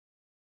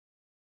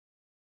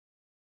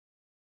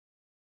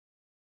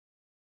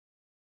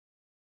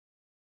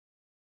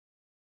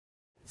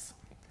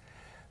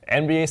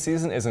NBA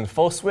season is in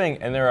full swing,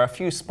 and there are a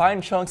few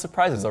spine-chilling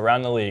surprises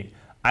around the league.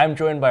 I'm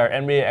joined by our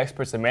NBA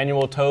experts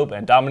Emmanuel Tobe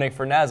and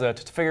Vernazza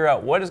to figure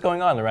out what is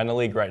going on around the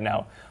league right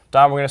now.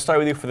 Dom, we're going to start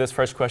with you for this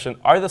first question.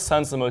 Are the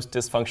Suns the most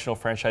dysfunctional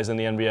franchise in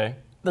the NBA?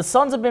 The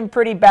Suns have been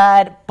pretty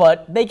bad,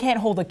 but they can't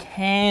hold a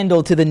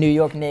candle to the New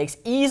York Knicks.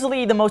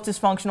 Easily the most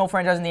dysfunctional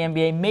franchise in the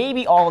NBA,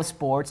 maybe all of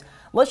sports.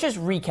 Let's just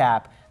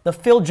recap. The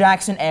Phil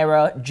Jackson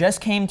era just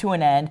came to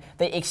an end.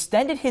 They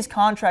extended his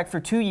contract for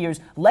 2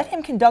 years, let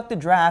him conduct the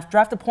draft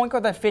a point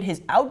guard that fit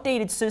his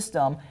outdated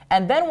system,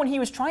 and then when he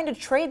was trying to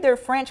trade their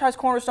franchise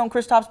cornerstone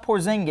Kristaps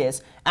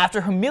Porzingis,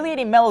 after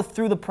humiliating Melo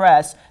through the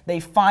press,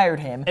 they fired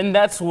him. And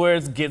that's where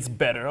it gets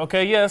better,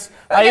 okay? Yes,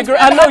 I agree.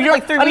 I know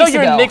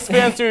you're a Knicks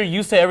fan, so you're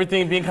used to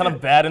everything being kind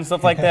of bad and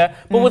stuff like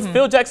that. But with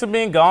Phil Jackson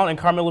being gone and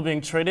Carmelo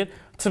being traded,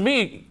 to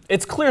me,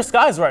 it's clear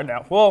skies right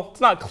now. Well,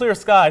 it's not clear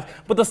skies,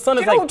 but the sun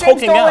is like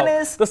poking out.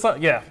 The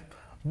sun, yeah.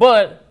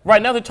 But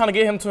right now they're trying to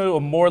get him to a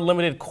more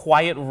limited,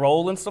 quiet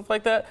role and stuff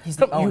like that. He's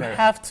the owner.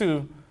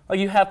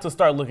 You have to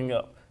start looking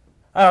up.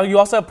 You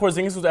also have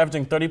Porzingis, who's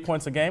averaging 30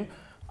 points a game.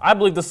 I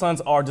believe the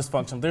Suns are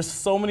dysfunctional. There's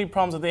so many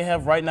problems that they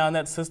have right now in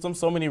that system,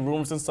 so many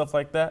rumors and stuff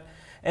like that.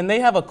 And they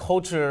have a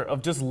culture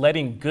of just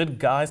letting good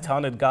guys,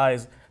 talented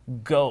guys,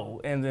 go,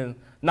 and then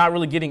not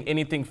really getting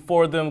anything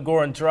for them.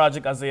 Goran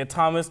Dragic, Isaiah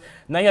Thomas.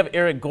 Now you have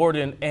Eric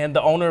Gordon, and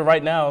the owner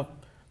right now,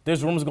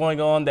 there's rumors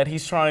going on that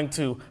he's trying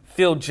to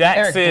Phil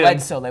Jackson. Eric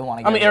Bledsoe, they want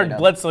to get rid of. Eric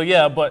Bledsoe,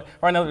 yeah, but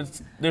right now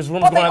there's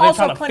rumors going on they're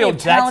trying to Phil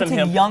Jackson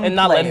him and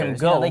not let him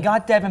go. You know, they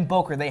got Devin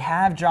Booker, they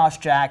have Josh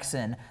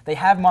Jackson, they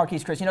have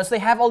Marquise Chris. So they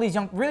have all these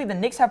young. Really, the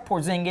Knicks have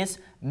Porzingis,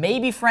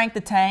 maybe Frank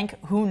the Tank,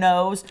 who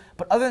knows?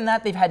 But other than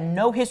that, they've had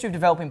no history of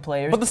developing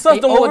players. But the Suns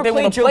don't look like they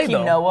want to play,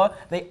 though. Noah,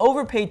 they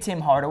overpaid Tim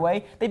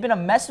Hardaway. They've been a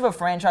mess of a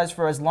franchise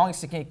for as long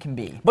as it can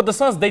be. But the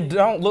Suns, they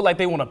don't look like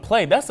they want to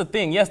play. That's the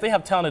thing. Yes, they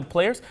have talented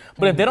players,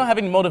 but if they don't have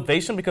any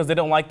motivation because they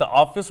don't like the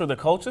office or the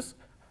coaches,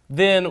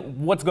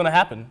 then what's going to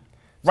happen?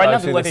 Right now,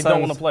 they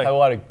don't want to play. Have a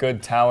lot of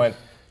good talent.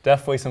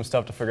 Definitely some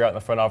stuff to figure out in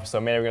the front office.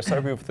 So, Manny, we're going to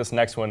start with this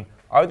next one.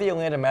 Are the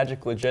Atlanta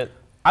Magic legit?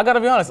 I got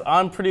to be honest.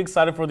 I'm pretty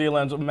excited for the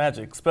Atlanta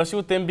Magic, especially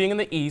with them being in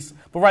the East.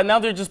 But right now,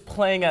 they're just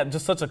playing at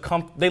just such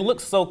a they look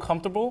so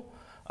comfortable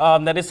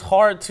that it's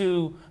hard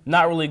to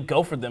not really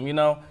go for them. You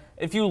know,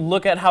 if you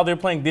look at how they're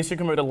playing this year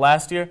compared to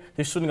last year,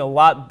 they're shooting a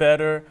lot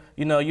better.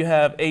 You know, you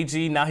have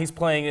AG, now he's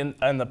playing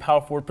in the power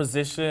forward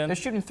position. They're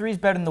shooting threes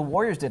better than the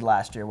Warriors did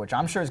last year, which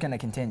I'm sure is going to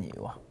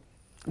continue.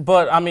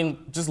 But, I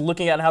mean, just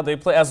looking at how they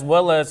play, as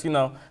well as, you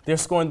know, they're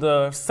scoring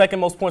the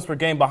second most points per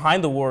game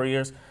behind the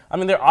Warriors. I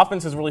mean, their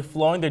offense is really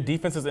flowing. Their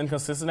defense is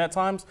inconsistent at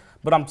times,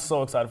 but I'm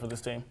so excited for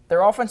this team.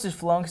 Their offense is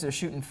flowing because they're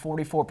shooting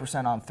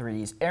 44% on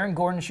threes. Aaron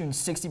Gordon is shooting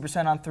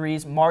 60% on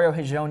threes. Mario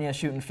Hezonja is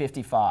shooting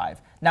 55%.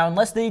 Now,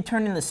 unless they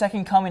turn into the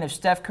second coming of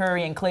Steph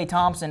Curry and Klay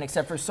Thompson,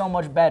 except for so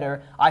much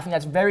better, I think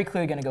that's very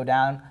clearly going to go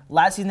down.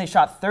 Last season, they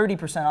shot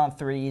 30% on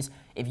threes.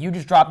 If you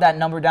just drop that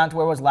number down to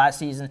where it was last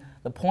season,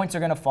 the points are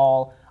going to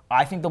fall.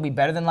 I think they'll be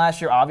better than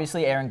last year.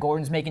 Obviously, Aaron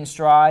Gordon's making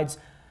strides.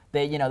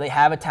 They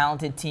have a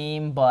talented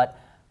team, but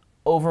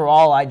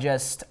overall,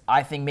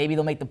 I think maybe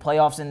they'll make the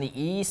playoffs in the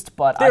East.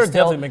 But I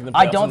don't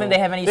think they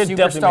have any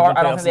superstars.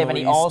 I don't think they have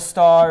any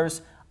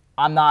all-stars.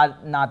 I'm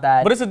not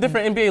that. But it's a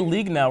different NBA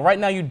league now. Right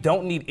now, you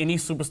don't need any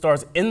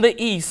superstars in the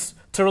East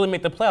to really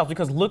make the playoffs,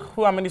 because look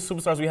how many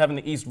superstars we have in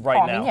the East now.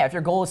 I mean, yeah, if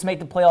your goal is to make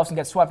the playoffs and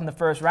get swept in the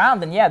first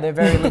round, then yeah, they're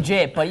very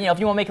legit. But if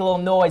you want to make a little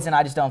noise, then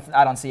I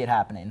don't see it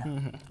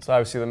happening. So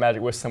obviously the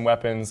Magic with some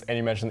weapons, and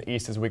you mentioned the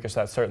East is weaker, so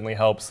that certainly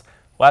helps.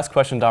 Last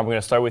question, Dom, we're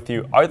going to start with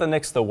you. Are the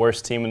Knicks the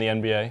worst team in the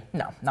NBA?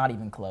 No, not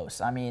even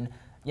close. I mean,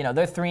 they're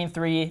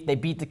 3-3. They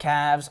beat the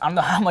Cavs. I don't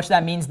know how much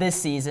that means this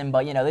season,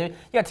 but you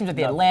got teams like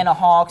the Atlanta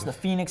Hawks, the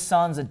Phoenix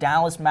Suns, the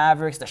Dallas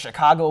Mavericks, the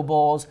Chicago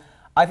Bulls.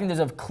 I think there's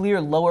a clear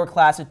lower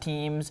class of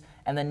teams,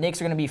 and the Knicks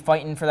are going to be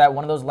fighting for that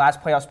one of those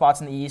last playoff spots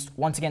in the East.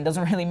 Once again,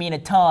 doesn't really mean a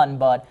ton,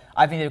 but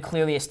I think they're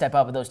clearly a step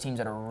up of those teams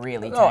that are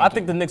really tanking. No, I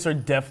think the Knicks are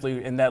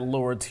definitely in that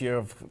lower tier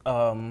of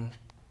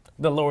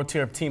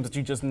teams that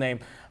you just named.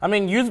 I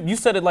mean, you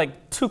said it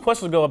like 2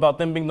 questions ago about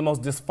them being the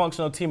most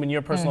dysfunctional team in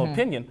your personal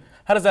opinion.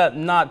 How does that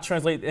not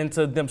translate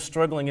into them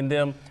struggling and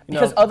them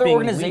because other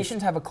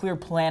organizations have a clear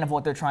plan of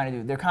what they're trying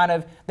to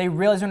do. They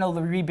realize they're in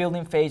the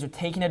rebuilding phase. They're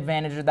taking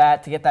advantage of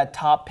that to get that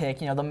top pick.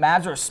 The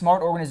Mavs are a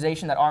smart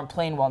organization that aren't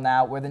playing well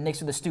now, where the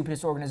Knicks are the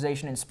stupidest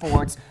organization in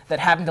sports that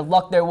happen to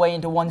luck their way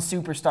into one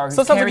superstar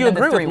who's carried them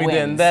to 3 wins. So you agree with me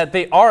then that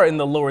they are in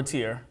the lower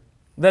tier?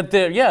 That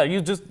they're,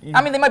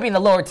 I mean, they might be in the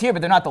lower tier,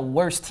 but they're not the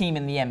worst team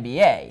in the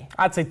NBA.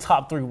 I'd say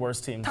top 3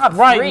 worst teams. Top 3?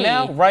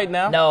 Right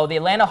now? No, the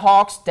Atlanta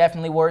Hawks,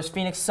 definitely worse.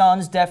 Phoenix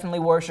Suns, definitely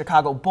worse.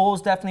 Chicago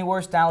Bulls, definitely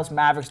worse. Dallas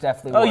Mavericks,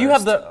 definitely worse. Oh, you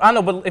have I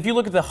know, but if you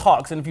look at the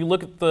Hawks and if you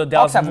look at the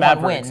Dallas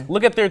Mavericks,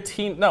 look at their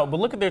team. No, but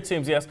look at their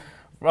teams, yes.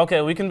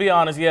 Okay, we can be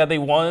honest. Yeah, they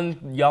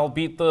won. Y'all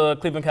beat the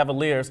Cleveland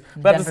Cavaliers.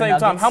 But at the same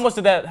time, how much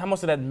did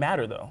that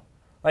matter, though?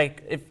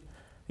 Like, if,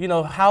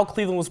 how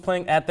Cleveland was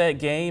playing at that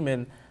game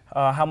and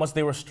how much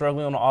they were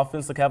struggling on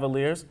offense, the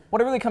Cavaliers.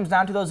 What it really comes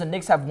down to, though, is the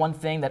Knicks have one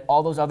thing that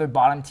all those other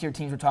bottom-tier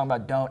teams we're talking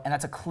about don't, and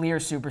that's a clear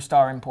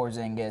superstar in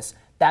Porzingis.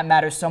 That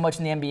matters so much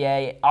in the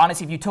NBA.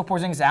 Honestly, if you took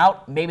Porzingis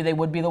out, maybe they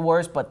would be the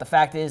worst, but the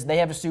fact is they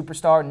have a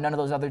superstar, none of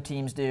those other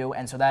teams do,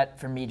 and so that,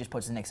 for me, just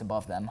puts the Knicks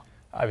above them.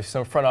 Obviously,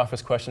 some front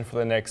office question for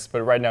the Knicks,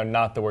 but right now,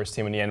 not the worst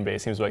team in the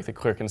NBA. Seems like the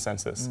clear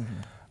consensus.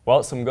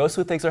 Well, some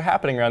ghostly things are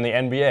happening around the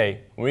NBA.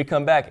 When we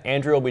come back,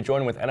 Andrew will be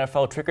joined with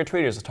NFL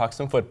trick-or-treaters to talk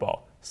some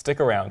football. Stick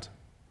around.